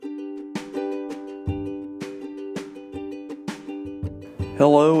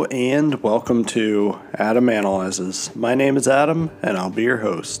Hello and welcome to Adam Analyzes. My name is Adam and I'll be your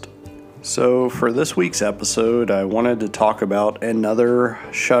host. So for this week's episode, I wanted to talk about another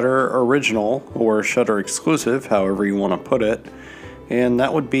Shudder original or Shudder exclusive, however you want to put it, and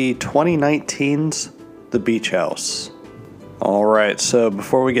that would be 2019's The Beach House. Alright, so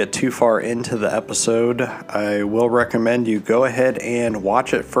before we get too far into the episode, I will recommend you go ahead and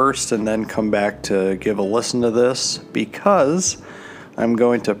watch it first and then come back to give a listen to this, because I'm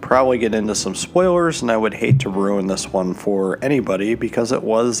going to probably get into some spoilers and I would hate to ruin this one for anybody because it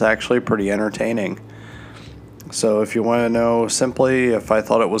was actually pretty entertaining. So if you want to know simply if I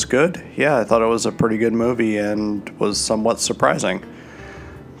thought it was good, yeah, I thought it was a pretty good movie and was somewhat surprising.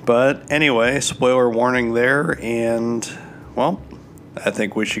 But anyway, spoiler warning there, and well, I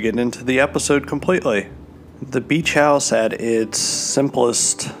think we should get into the episode completely. The Beach House, at its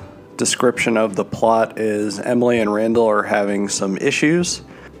simplest description of the plot, is Emily and Randall are having some issues.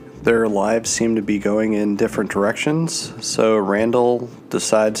 Their lives seem to be going in different directions, so Randall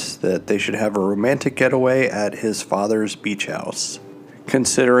decides that they should have a romantic getaway at his father's beach house.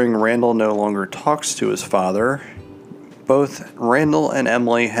 Considering Randall no longer talks to his father, both Randall and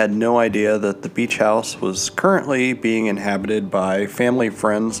Emily had no idea that the beach house was currently being inhabited by family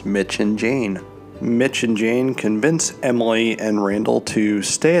friends Mitch and Jane. Mitch and Jane convince Emily and Randall to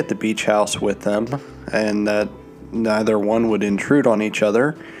stay at the beach house with them and that neither one would intrude on each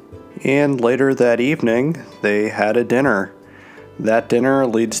other. And later that evening, they had a dinner. That dinner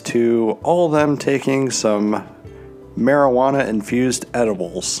leads to all of them taking some marijuana-infused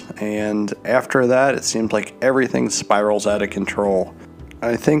edibles, and after that it seems like everything spirals out of control.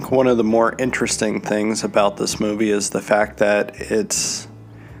 I think one of the more interesting things about this movie is the fact that it's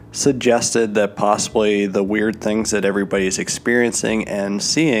suggested that possibly the weird things that everybody's experiencing and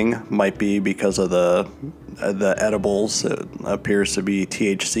seeing might be because of the edibles. It appears to be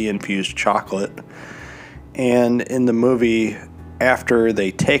THC-infused chocolate. And in the movie, after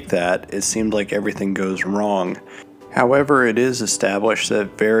they take that, it seems like everything goes wrong. However, it is established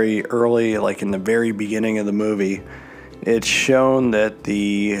that very early, like in the very beginning of the movie, it's shown that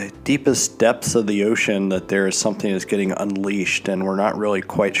the deepest depths of the ocean, that there is something that's getting unleashed, and we're not really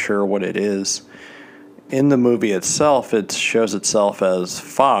quite sure what it is. In the movie itself, it shows itself as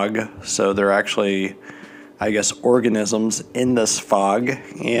fog, so there are actually, I guess, organisms in this fog,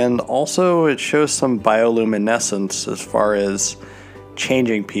 and also it shows some bioluminescence as far as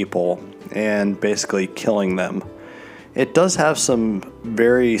changing people and basically killing them. It does have some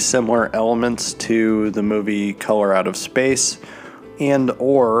very similar elements to the movie Color Out of Space and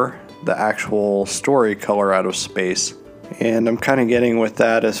or the actual story Color Out of Space. And I'm kind of getting with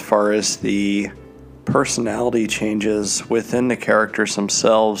that as far as the personality changes within the characters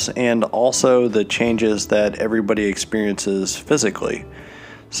themselves and also the changes that everybody experiences physically.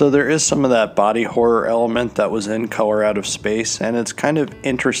 So there is some of that body horror element that was in Color Out of Space, and it's kind of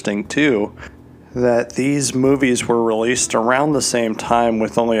interesting too that these movies were released around the same time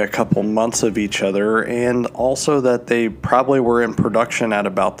with only a couple months of each other, and also that they probably were in production at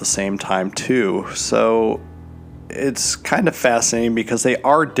about the same time too. So it's kind of fascinating because they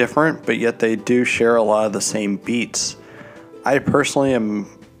are different, but yet they do share a lot of the same beats. I personally am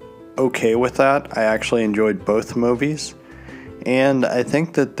okay with that. I actually enjoyed both movies, and I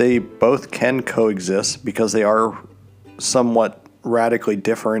think that they both can coexist because they are somewhat radically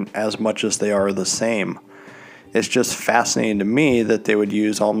different as much as they are the same. It's just fascinating to me that they would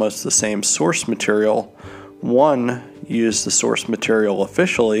use almost the same source material. One used the source material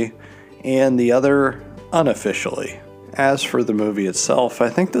officially and the other unofficially. As for the movie itself, I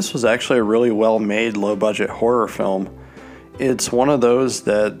think this was actually a really well-made low-budget horror film. It's one of those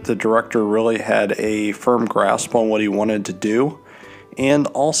that the director really had a firm grasp on what he wanted to do, and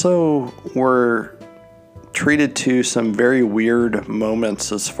also were treated to some very weird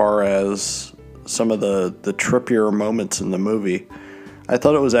moments as far as some of the trippier moments in the movie. I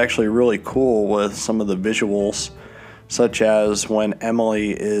thought it was actually really cool with some of the visuals, such as when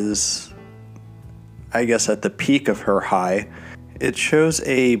Emily is, I guess, at the peak of her high. It shows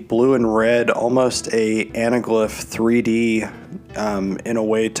a blue and red, almost a anaglyph 3D in a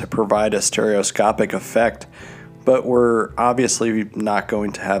way to provide a stereoscopic effect. But we're obviously not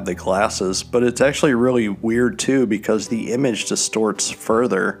going to have the glasses. But it's actually really weird too because the image distorts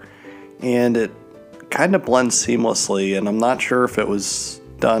further and it kind of blends seamlessly, and I'm not sure if it was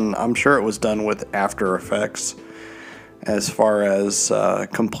done, I'm sure it was done with After Effects as far as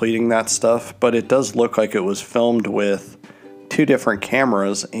completing that stuff, but it does look like it was filmed with two different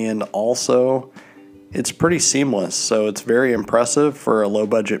cameras, and also it's pretty seamless, so it's very impressive for a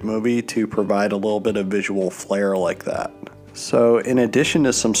low-budget movie to provide a little bit of visual flair like that. So in addition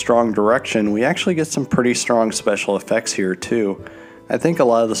to some strong direction, we actually get some pretty strong special effects here too. I think a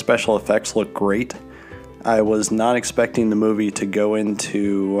lot of the special effects look great. I was not expecting the movie to go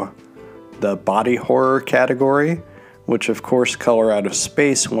into the body horror category, which of course Color Out of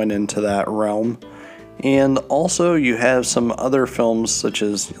Space went into that realm. And also you have some other films such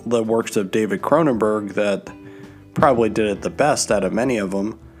as the works of David Cronenberg that probably did it the best out of many of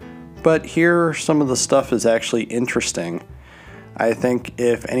them. But here some of the stuff is actually interesting. I think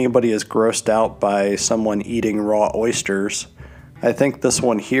if anybody is grossed out by someone eating raw oysters, I think this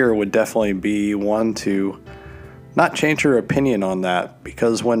one here would definitely be one to not change your opinion on that,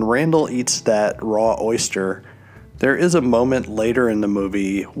 because when Randall eats that raw oyster, there is a moment later in the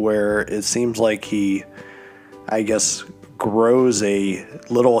movie where it seems like he, I guess, grows a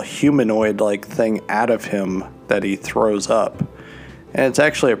little humanoid-like thing out of him that he throws up. And it's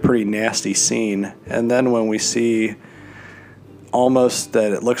actually a pretty nasty scene. And then when we see almost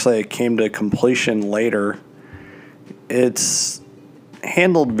that it looks like it came to completion later, it's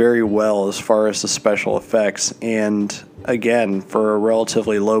handled very well as far as the special effects. And again, for a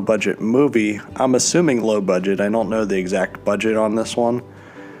relatively low budget movie, I'm assuming low budget, I don't know the exact budget on this one,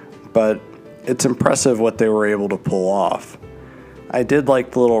 but it's impressive what they were able to pull off. I did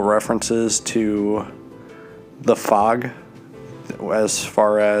like the little references to the fog, as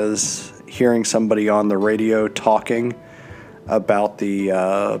far as hearing somebody on the radio talking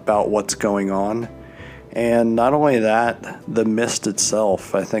about what's going on. And not only that, the mist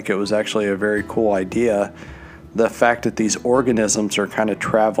itself, I think it was actually a very cool idea. The fact that these organisms are kind of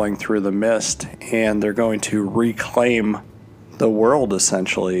traveling through the mist and they're going to reclaim the world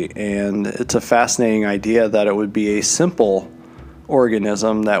essentially. And it's a fascinating idea that it would be a simple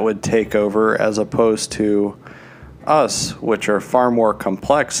organism that would take over as opposed to us, which are far more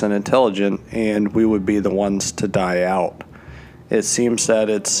complex and intelligent, and we would be the ones to die out. It seems that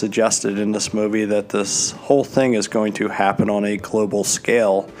it's suggested in this movie that this whole thing is going to happen on a global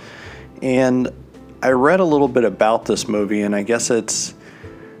scale. And I read a little bit about this movie, and I guess it's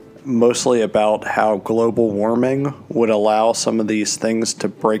mostly about how global warming would allow some of these things to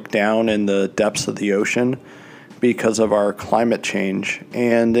break down in the depths of the ocean because of our climate change.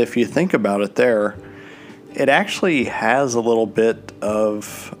 And if you think about it there, it actually has a little bit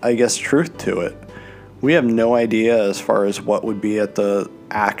of, I guess, truth to it. We have no idea as far as what would be at the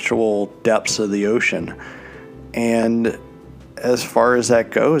actual depths of the ocean. And as far as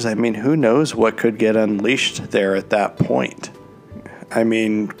that goes, I mean, who knows what could get unleashed there at that point. I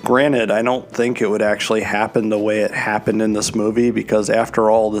mean, granted, I don't think it would actually happen the way it happened in this movie, because after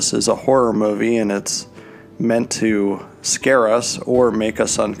all, this is a horror movie and it's meant to scare us or make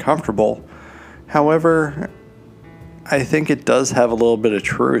us uncomfortable. However, I think it does have a little bit of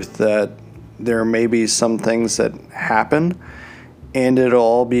truth that there may be some things that happen, and it'll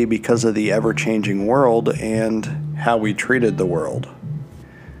all be because of the ever-changing world and how we treated the world.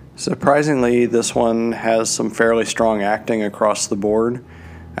 Surprisingly, this one has some fairly strong acting across the board.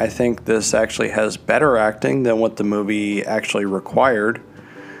 I think this actually has better acting than what the movie actually required.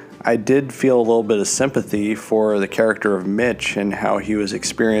 I did feel a little bit of sympathy for the character of Mitch and how he was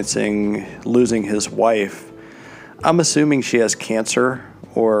experiencing losing his wife. I'm assuming she has cancer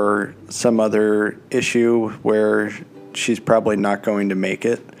or some other issue where she's probably not going to make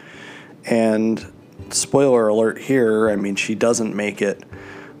it. And spoiler alert here, I mean, she doesn't make it.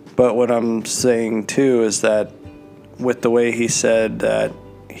 But what I'm saying too is that with the way he said that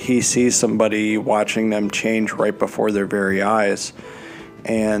he sees somebody watching them change right before their very eyes,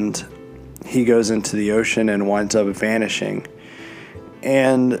 and he goes into the ocean and winds up vanishing.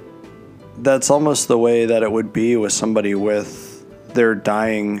 And that's almost the way that it would be with somebody with they're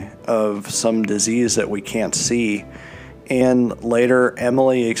dying of some disease that we can't see. And later,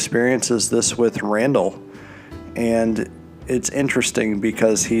 Emily experiences this with Randall. And it's interesting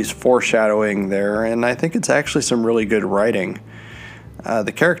because he's foreshadowing there, and I think it's actually some really good writing.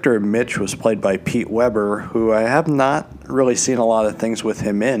 The character of Mitch was played by Pete Weber, who I have not really seen a lot of things with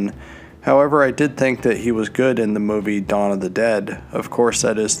him in. However, I did think that he was good in the movie Dawn of the Dead. Of course,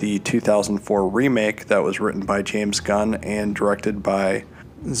 that is the 2004 remake that was written by James Gunn and directed by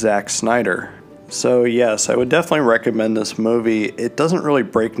Zack Snyder. So yes, I would definitely recommend this movie. It doesn't really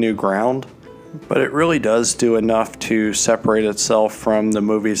break new ground, but it really does do enough to separate itself from the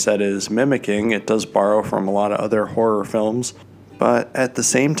movies that it is mimicking. It does borrow from a lot of other horror films, but at the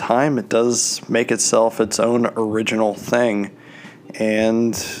same time, it does make itself its own original thing.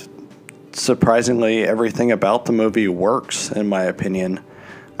 And surprisingly, everything about the movie works, in my opinion.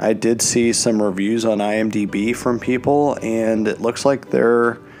 I did see some reviews on IMDb from people, and it looks like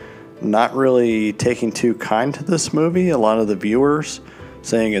they're not really taking too kind to this movie. A lot of the viewers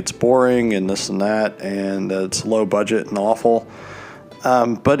saying it's boring and this and that, and it's low budget and awful.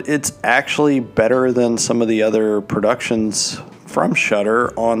 But it's actually better than some of the other productions from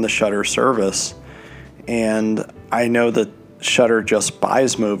Shudder on the Shudder service. And I know that Shudder just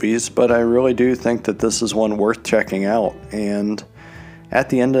buys movies, but I really do think that this is one worth checking out. And at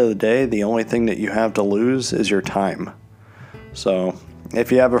the end of the day, the only thing that you have to lose is your time. So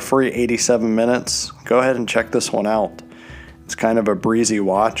if you have a free 87 minutes, go ahead and check this one out. It's kind of a breezy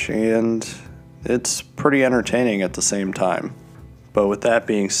watch, and it's pretty entertaining at the same time. But with that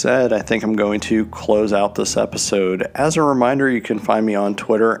being said, I think I'm going to close out this episode. As a reminder, you can find me on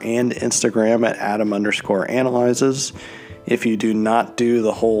Twitter and Instagram at Adam_analyzes. If you do not do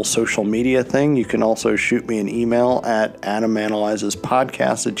the whole social media thing, you can also shoot me an email at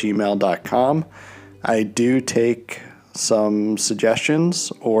adamanalyzespodcast@gmail.com. I do take some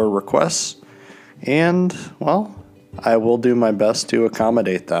suggestions or requests, and, well, I will do my best to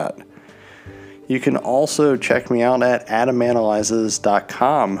accommodate that. You can also check me out at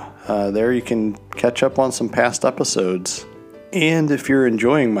adamanalyzes.com. There you can catch up on some past episodes. And if you're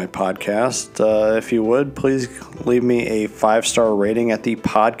enjoying my podcast, if you would, please leave me a 5-star rating at the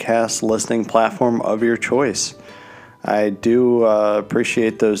podcast listening platform of your choice. I do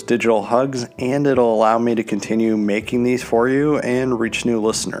appreciate those digital hugs, and it'll allow me to continue making these for you and reach new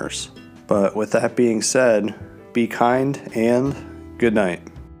listeners. But with that being said, be kind and good night.